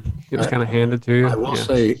 It's kind of handed to you. I will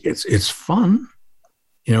say it's fun.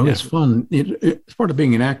 It's fun. It's part of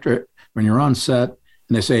being an actor. When you're on set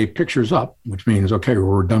and they say pictures up, which means, okay,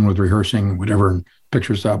 we're done with rehearsing, whatever, and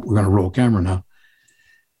pictures up, we're going to roll camera now.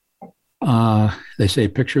 They say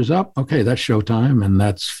pictures up. Okay, that's showtime, and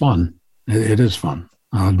that's fun. It is fun,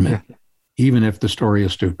 I'll admit, even if the story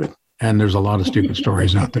is stupid. And there's a lot of stupid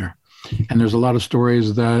stories out there. And there's a lot of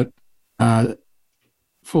stories that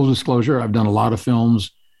full disclosure, I've done a lot of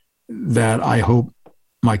films that I hope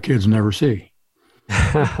my kids never see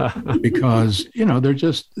because,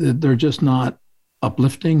 they're just not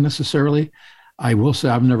uplifting necessarily. I will say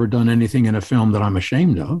I've never done anything in a film that I'm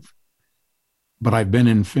ashamed of, but I've been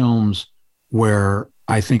in films where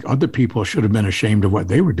I think other people should have been ashamed of what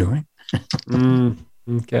they were doing.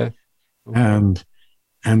 Okay. And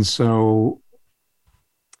so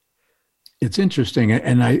it's interesting.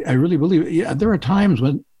 And I really believe, there are times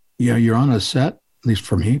when, you're on a set, at least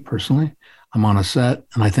for me personally, I'm on a set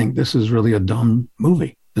and I think this is really a dumb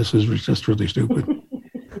movie. This is just really stupid.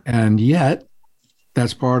 And yet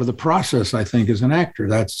that's part of the process, I think, as an actor.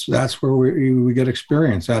 That's where we get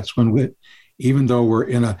experience. That's when even though we're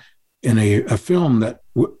in a film that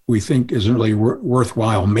we think isn't really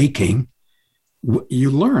worthwhile making,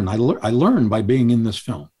 you learn. I learn by being in this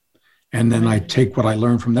film. And then I take what I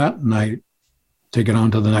learned from that and I take it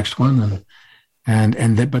on to the next one.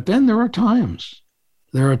 But then there are times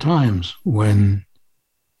when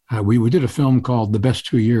we did a film called The Best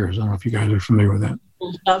 2 Years. I don't know if you guys are familiar with that.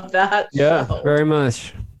 Love that. Yeah, very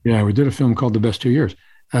much. Yeah, we did a film called The Best 2 Years.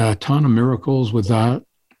 A ton of miracles with that.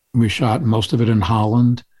 We shot most of it in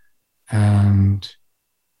Holland. And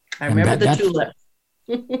I remember the tulip.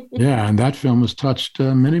 Yeah, and that film has touched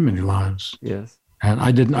many, many lives. Yes. And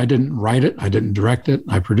I didn't write it. I didn't direct it.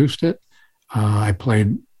 I produced it. I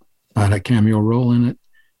played a cameo role in it.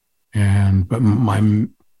 But my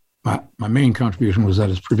main contribution was that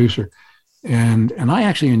as producer. And I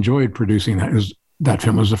actually enjoyed producing that. That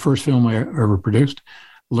film was the first film I ever produced.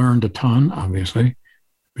 Learned a ton, obviously,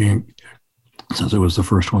 since it was the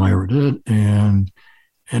first one I ever did. And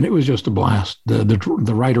it was just a blast.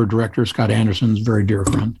 The writer director Scott Anderson's a very dear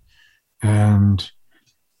friend, and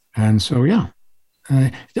so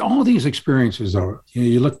all these experiences, though,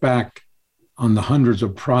 you look back on the hundreds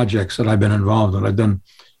of projects that I've been involved in. I've done,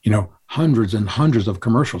 hundreds and hundreds of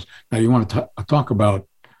commercials. Now you want to talk about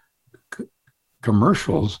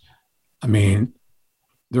commercials? I mean,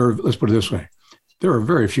 let's put it this way: there are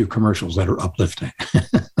very few commercials that are uplifting.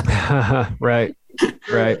 Right.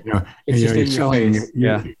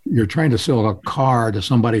 You're trying to sell a car to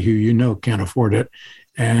somebody who can't afford it,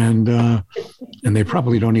 and they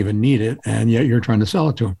probably don't even need it, and yet you're trying to sell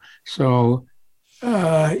it to them. So,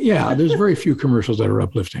 there's very few commercials that are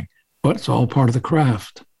uplifting, but it's all part of the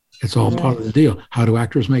craft. It's all part of the deal. How do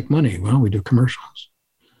actors make money? Well, we do commercials.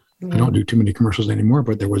 I don't do too many commercials anymore,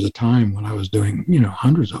 but there was a time when I was doing,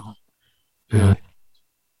 hundreds of them.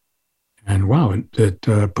 And wow, it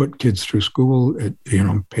put kids through school. It,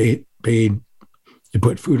 paid. You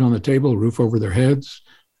put food on the table, roof over their heads,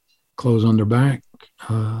 clothes on their back,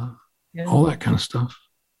 all that kind of stuff.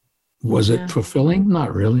 Was it fulfilling?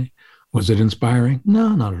 Not really. Was it inspiring? No,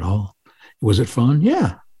 not at all. Was it fun?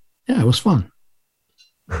 Yeah, it was fun.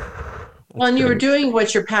 Well, and you were doing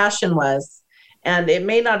what your passion was, and it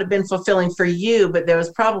may not have been fulfilling for you, but there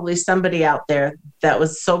was probably somebody out there that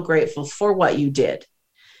was so grateful for what you did.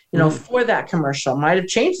 For that commercial, might have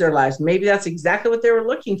changed their lives. Maybe that's exactly what they were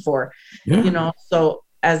looking for. Yeah. So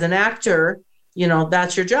as an actor,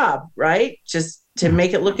 that's your job, right? Just to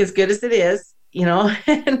make it look as good as it is,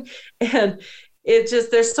 and it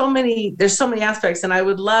just, there's so many aspects. And I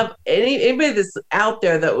would love anybody that's out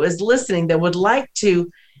there that was listening that would like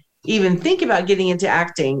to even think about getting into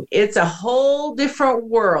acting. It's a whole different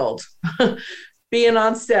world being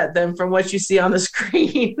on set than from what you see on the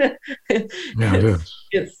screen. Yeah, it is.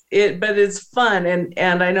 But it's fun.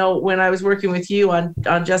 And I know when I was working with you on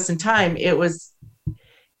Just in Time, it was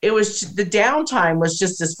the downtime was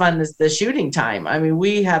just as fun as the shooting time. I mean,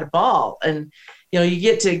 we had a ball, and, you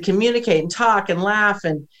get to communicate and talk and laugh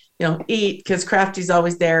and, eat, because Crafty's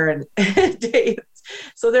always there. And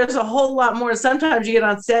so there's a whole lot more. Sometimes you get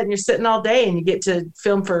on set and you're sitting all day and you get to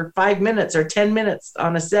film for 5 minutes or 10 minutes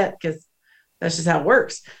on a set, because that's just how it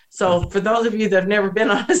works. So for those of you that have never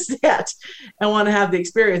been on a set and want to have the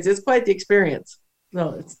experience, it's quite the experience.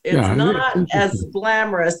 No, it's not as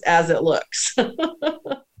glamorous as it looks.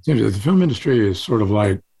 The film industry is sort of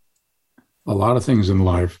like a lot of things in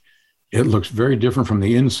life. It looks very different from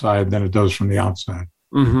the inside than it does from the outside.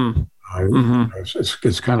 Mm-hmm.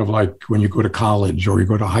 It's kind of like when you go to college or you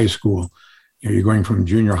go to high school. You're going from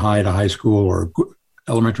junior high to high school or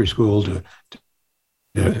elementary school to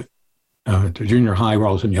junior high, where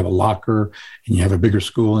all of a sudden you have a locker and you have a bigger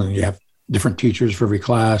school and you have different teachers for every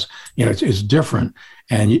class. It's different.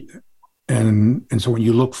 And so when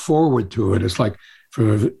you look forward to it, it's like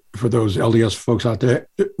for those LDS folks out there,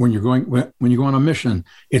 when you go on a mission,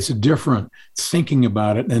 it's different thinking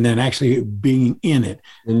about it and then actually being in it.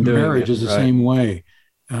 And marriage is the same way.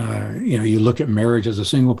 You look at marriage as a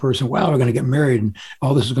single person. Wow, we're going to get married and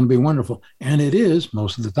all this is going to be wonderful. And it is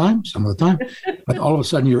most of the time, some of the time. But all of a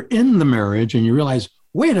sudden you're in the marriage and you realize,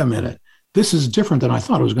 wait a minute, this is different than I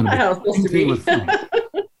thought it was going to be.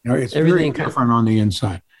 It's everything very different on the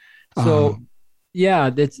inside. So,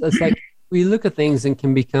 it's like we look at things and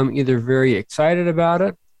can become either very excited about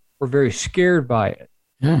it or very scared by it.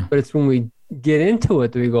 Yeah. But it's when we get into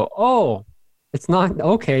it that we go, oh, it's not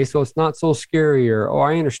okay. So it's not so scary, or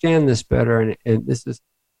I understand this better. And this is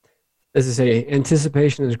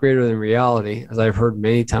anticipation is greater than reality, as I've heard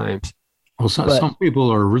many times. Well, some people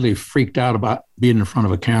are really freaked out about being in front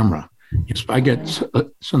of a camera.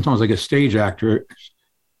 Sometimes I get stage actors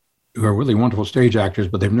who are really wonderful stage actors,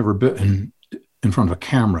 but they've never been in front of a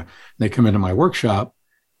camera. They come into my workshop,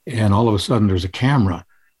 and all of a sudden there's a camera,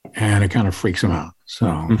 and it kind of freaks them out.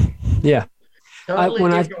 So, yeah.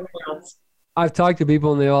 Totally I've talked to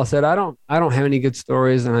people and they all said, I don't have any good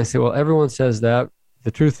stories. And I say, well, everyone says that.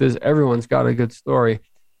 The truth is everyone's got a good story.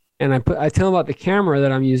 And I tell them about the camera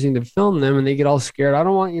that I'm using to film them, and they get all scared. I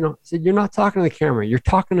don't want, I said, you're not talking to the camera. You're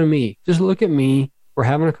talking to me. Just look at me. We're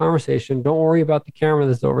having a conversation. Don't worry about the camera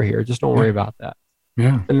that's over here. Just don't worry about that.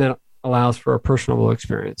 Yeah. And that allows for a personable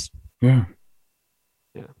experience. Yeah.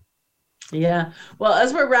 Yeah. Yeah. Well,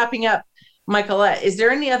 as we're wrapping up, Michael, is there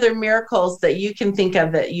any other miracles that you can think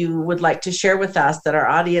of that you would like to share with us that our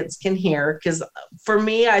audience can hear? Because for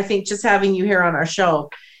me, I think just having you here on our show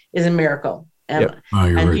is a miracle. And,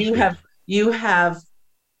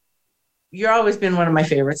 you're always been one of my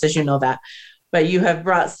favorites, as you know that, but you have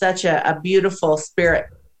brought such a beautiful spirit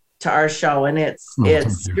to our show, and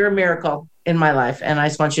you're a miracle in my life. And I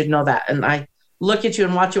just want you to know that. And I look at you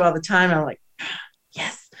and watch you all the time. And I'm like,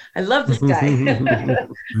 yes. I love this guy.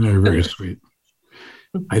 You're very sweet.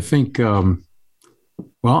 I think,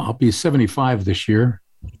 I'll be 75 this year,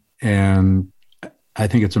 and I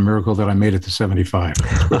think it's a miracle that I made it to 75.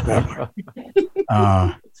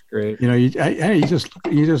 That's great. You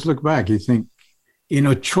just look back. You think,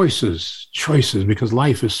 choices, because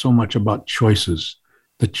life is so much about choices,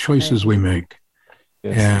 the choices we make.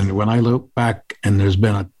 Yes. And when I look back, and there's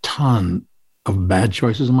been a ton of bad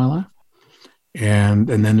choices in my life, and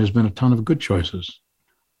then there's been a ton of good choices.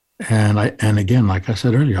 And again, like I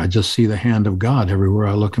said earlier, I just see the hand of God everywhere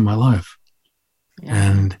I look in my life.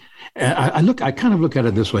 Yeah. And I kind of look at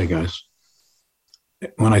it this way, guys.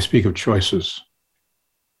 When I speak of choices,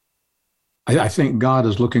 I think God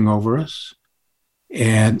is looking over us,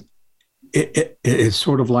 and it's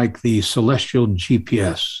sort of like the celestial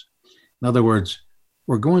GPS. In other words,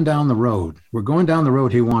 we're going down the road. We're going down the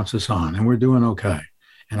road He wants us on, and we're doing okay.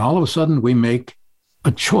 And all of a sudden, we make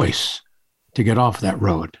a choice to get off that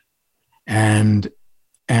road. And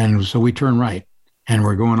so we turn right, and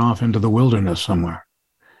we're going off into the wilderness somewhere.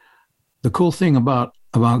 The cool thing about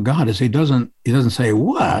God is He doesn't say,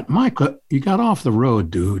 what, Michael, you got off the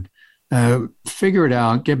road, dude. Figure it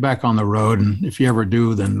out, get back on the road. And if you ever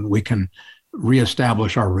do, then we can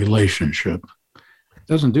reestablish our relationship.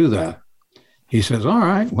 Doesn't do that. He says, all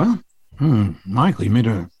right, well, Michael, you made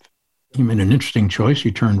an interesting choice.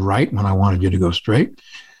 You turned right when I wanted you to go straight.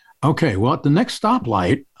 Okay, well, at the next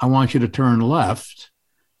stoplight, I want you to turn left.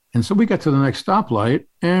 And so we got to the next stoplight,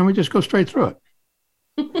 and we just go straight through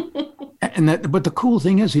it. But the cool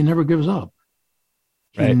thing is, He never gives up.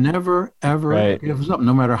 Right. He never, ever gives up,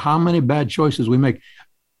 no matter how many bad choices we make.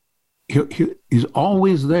 He's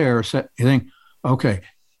always there saying, okay,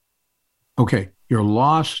 you're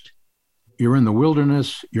lost. You're in the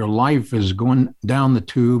wilderness. Your life is going down the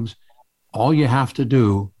tubes. All you have to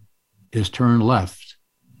do is turn left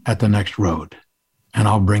at the next road, and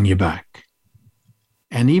I'll bring you back.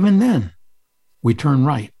 And even then, we turn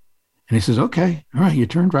right. And He says, okay, all right, you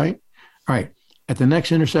turned right. All right, at the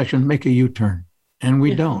next intersection, make a U-turn. And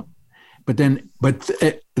we don't. But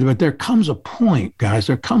there comes a point, guys,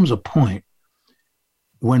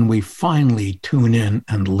 when we finally tune in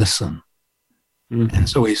and listen. Mm-hmm. And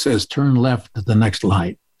so He says, turn left at the next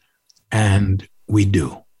light. And we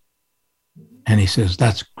do. And He says,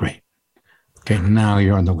 that's great. Okay, now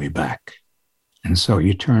you're on the way back. And so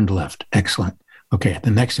you turned left. Excellent. Okay, at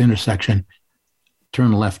the next intersection,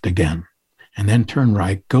 turn left again. And then turn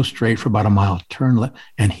right, go straight for about a mile, turn left,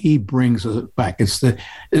 and He brings us back. It's the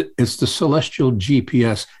celestial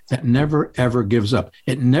GPS that never, ever gives up.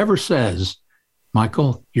 It never says,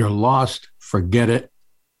 Michael, you're lost, forget it,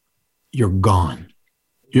 you're gone.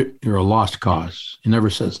 You're a lost cause. It never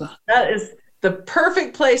says that. That is the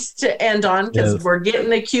perfect place to end on, because we're getting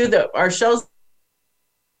the cue that our show's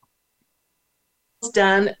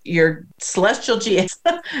done your celestial GPS.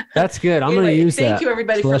 That's good. I'm going to use that. Thank you,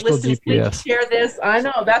 everybody, celestial for listening. GPS. Please share this. I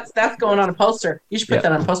know that's going on a poster. You should put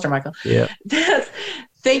that on a poster, Michael. Yeah.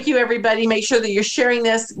 Thank you, everybody. Make sure that you're sharing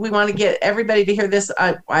this. We want to get everybody to hear this.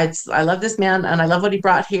 I love this man, and I love what he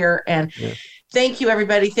brought here. And thank you,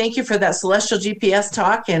 everybody. Thank you for that celestial GPS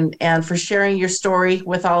talk and for sharing your story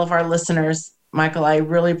with all of our listeners. Michael, I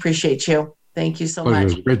really appreciate you. Thank you so much. It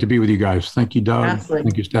was great to be with you guys. Thank you, Doug. Absolutely.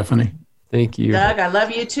 Thank you, Stephanie. Thank you. Doug, I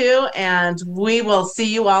love you too. And we will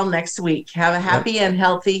see you all next week. Have a happy and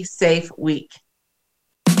healthy, safe week.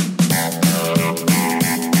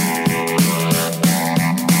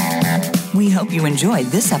 We hope you enjoyed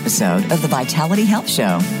this episode of the Vitality Health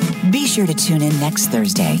Show. Be sure to tune in next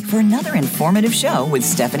Thursday for another informative show with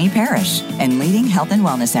Stephanie Parrish and leading health and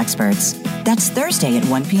wellness experts. That's Thursday at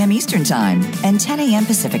 1 p.m. Eastern Time and 10 a.m.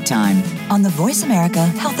 Pacific Time on the Voice America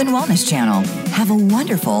Health and Wellness Channel. Have a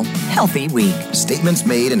wonderful, healthy week. Statements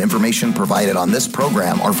made and information provided on this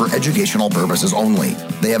program are for educational purposes only.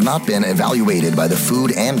 They have not been evaluated by the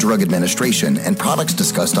Food and Drug Administration, and products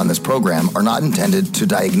discussed on this program are not intended to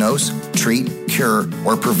diagnose, treat, cure,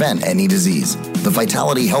 or prevent any disease. The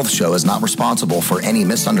Vitality Health Show is not responsible for any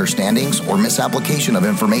misunderstandings or misapplication of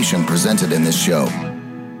information presented in this show.